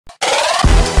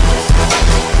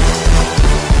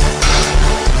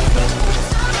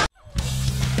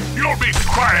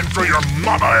for your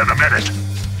mama in a minute.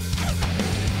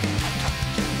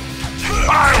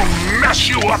 I'll mess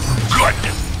you up good.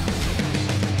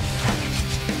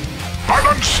 I'm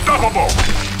unstoppable.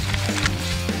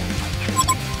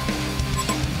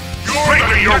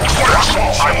 Maybe your worst.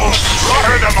 I will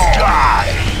slaughter them all.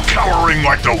 Die, cowering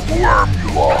like the worm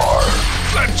you are.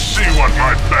 Let's see what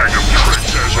my bag of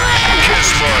tricks is.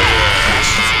 Kiss my ass.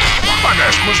 My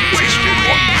ass was wasted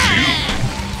on you.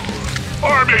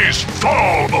 Armies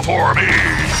fall before me.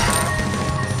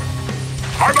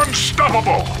 I'm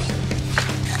unstoppable.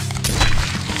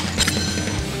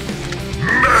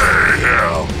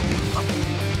 Mayhem.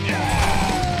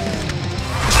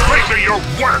 Maybe your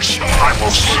worst. I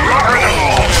will slaughter them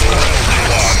all.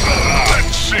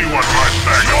 Let's see what my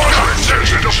bag of tricks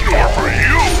is in store for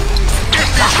you. If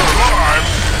you survive,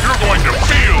 you're going to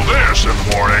feel this in the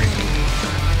morning.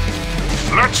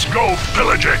 Let's go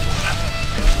pillaging.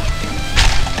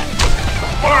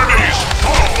 Armies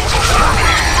fall before me.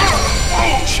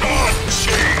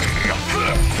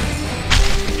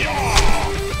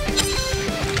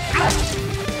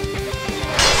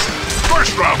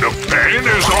 First round of pain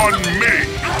is on me.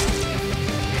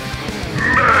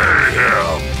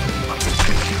 Mayhem.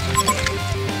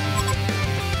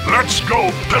 Let's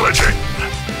go pillaging.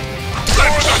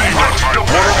 Let's see what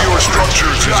one of your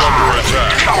structures is under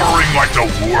attack. Cowering like the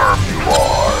worm you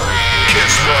are.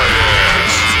 Kiss my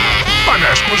ass. My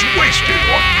nest was wasted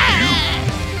on you.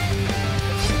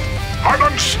 I'm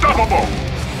unstoppable.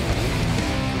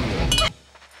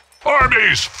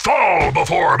 Armies fall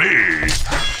before me.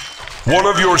 One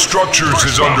of your structures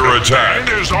is under attack.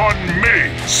 It is on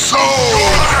me. So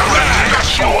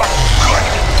mess you up good.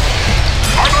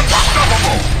 I'm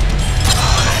unstoppable.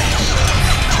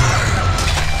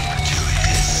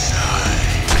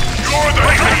 You're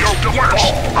the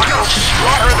worst. I'll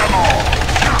slaughter them all.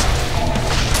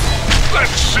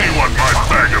 Let's see what my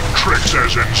bag of tricks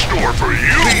has in store for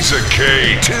you. Piece of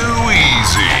cake. Too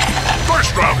easy.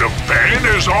 First round of pain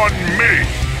is on me.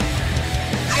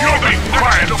 You'll be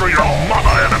crying for your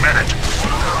mama in a minute.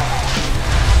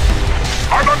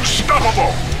 I'm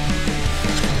unstoppable.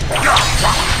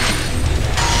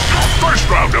 First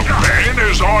round of pain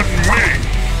is on me.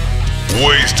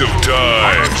 Waste of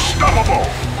time. I'm unstoppable.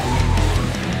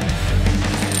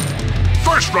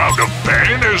 First round of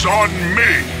pain is on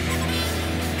me.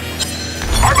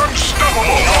 I'm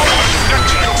unstoppable.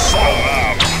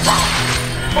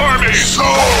 Army soul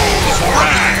for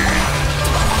me.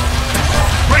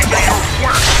 Bring me your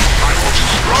worst. I will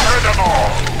slaughter them all.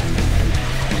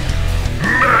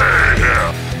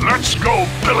 Mayhem. Let's go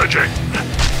pillaging.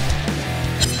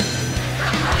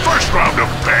 First round of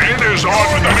pain is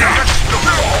on me.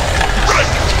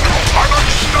 I'm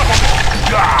unstoppable.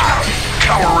 Die,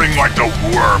 cowering like the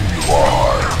worm you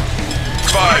are.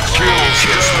 5 kills.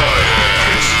 Kiss my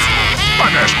ass. My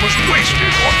nest was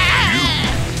wasted on you.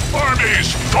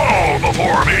 Armies fall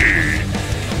before me.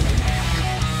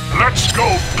 Let's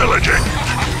go pillaging.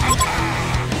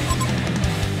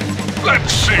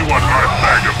 Let's see what my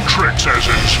bag of tricks has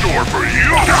in store for you.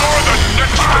 You're the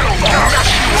next one to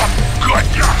mess you up good.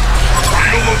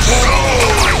 Feel the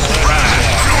soul.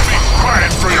 You'll be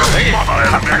crying for your mama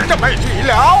in a minute.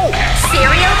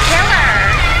 Serial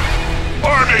killer.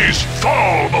 Armies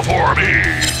fall before me.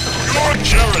 Your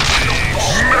charity.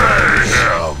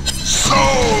 Mayhem.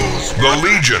 Souls. The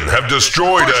Legion have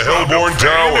destroyed a Hellborn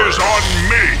tower. Is on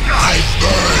me. I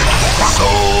burn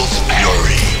Soul's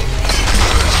fury.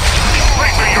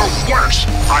 Bring me your worst.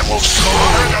 I will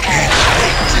slaughter them all.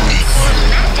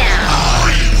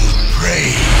 I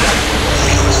pray for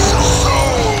your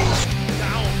soul.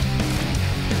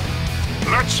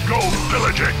 Let's go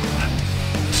pillaging.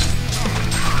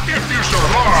 If you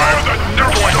survive, then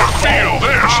you're going to feel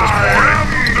this in the morning. I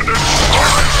am the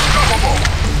unstoppable.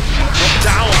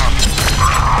 I'll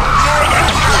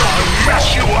mess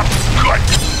you up good.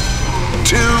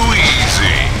 Too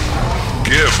easy.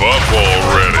 Give up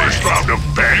already. First round of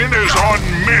pain is on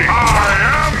me. I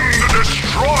am the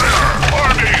destroyer.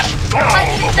 Armies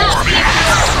fall before me.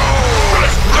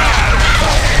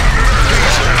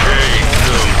 Piece of cake,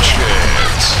 no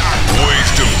chance.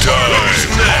 Waste of time. Who's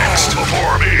next?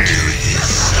 Before me.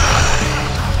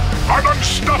 I'm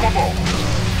unstoppable.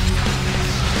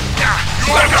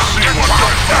 Let's see what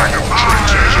my bag of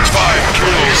tricks is. 5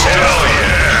 kills, hell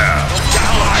yeah!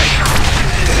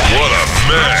 What a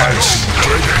mess!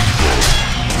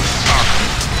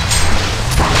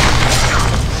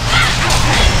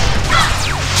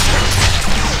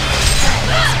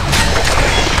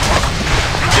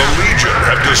 The Legion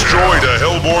have destroyed a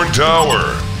Hellborn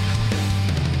tower.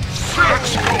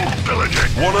 Let's go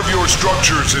pillaging. One of your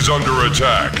structures is under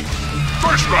attack.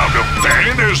 First round of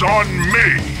pain is on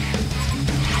me.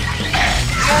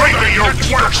 Bring me your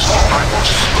worst. I will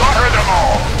slaughter them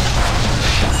all.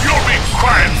 You'll be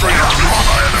crying for your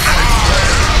mama in a minute.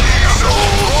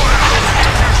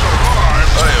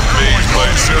 I have made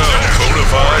myself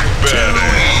bonafide bad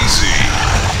easy.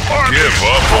 Give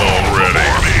up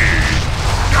already.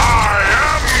 I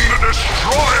am the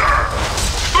destroyer.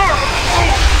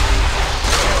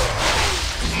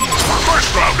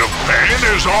 First round of pain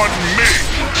is on me.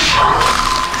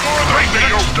 Bring me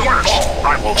your worst. I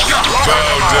will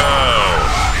Bow down.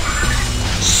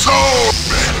 Soul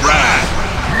Rat.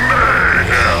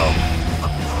 Mayhem.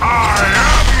 I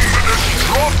am the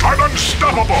destroyer. I'm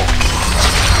unstoppable.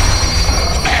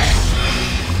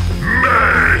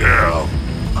 Mayhem.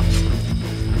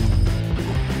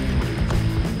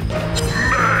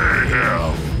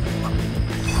 Mayhem.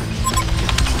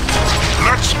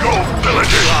 Let's go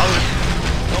pillaging.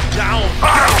 Down.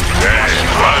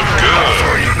 I'm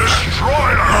good. The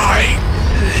destroyer. My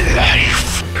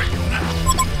life.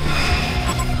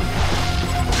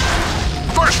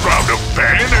 First round of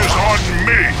pain is on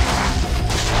me.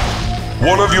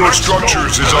 One of your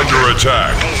structures is under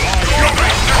attack.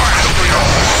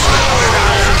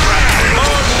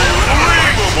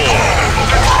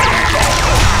 Unbelievable!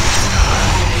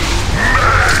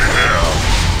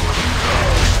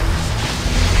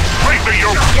 Bring me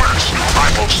your worst. I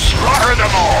will slaughter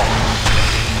them all.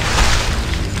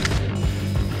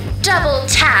 Double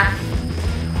tap.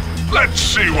 Let's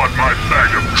see what my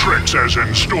bag of tricks has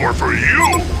in store for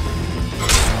you.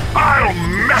 I'll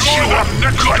mess you up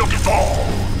next like a ball.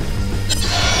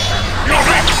 You'll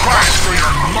be crying for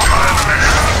your mama in a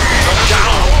minute.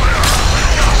 Down.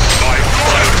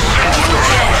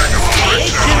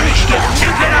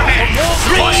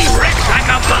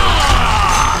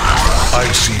 I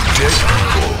see dead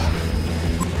people.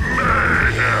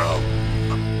 Mayhem.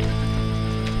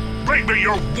 Bring me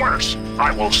your worst.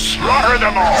 I will slaughter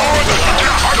them all.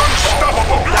 I'm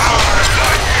unstoppable.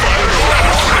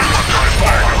 My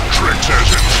bag of tricks has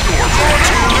in store for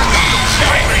you.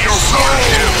 Bring me your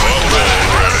worst.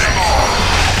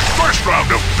 First round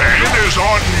of pain is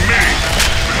on me.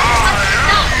 I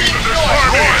am the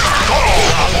destroyer. Go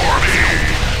for me.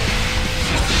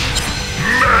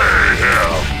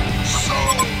 Mayhem.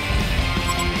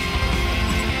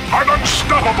 I'm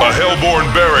unstoppable. A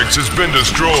Hellborn barracks has been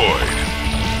destroyed.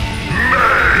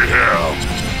 Mayhem.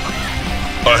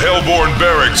 A Hellborn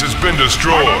barracks has been I'm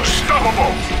destroyed.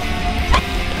 unstoppable.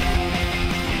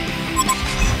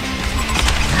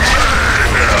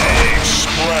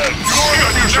 Spread.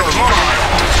 You survive.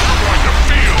 You're going to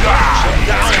feel that.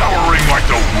 Cowering like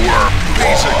the worm.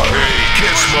 Piece of cake.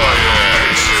 Kiss my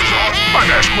ass. My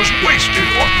ass was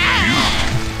wasted on you.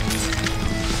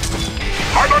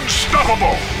 I'm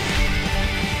unstoppable.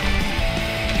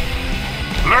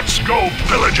 Let's go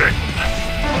pillaging.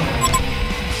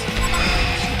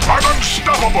 I'm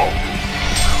unstoppable.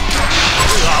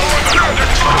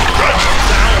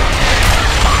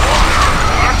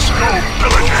 Let's go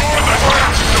pillaging.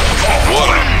 What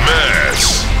a mess.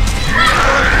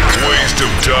 Waste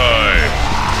of time.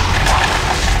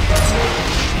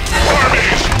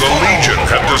 The Legion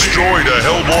have destroyed a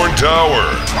Hellborn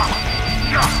tower.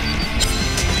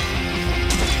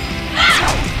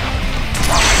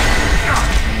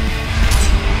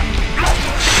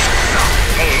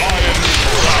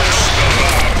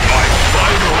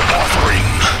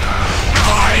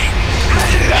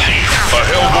 A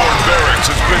Hellborn barracks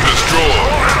has been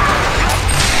destroyed.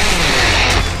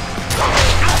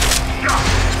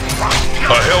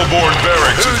 A Hellborn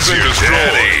barracks has been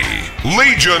destroyed.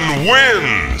 Legion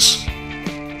wins!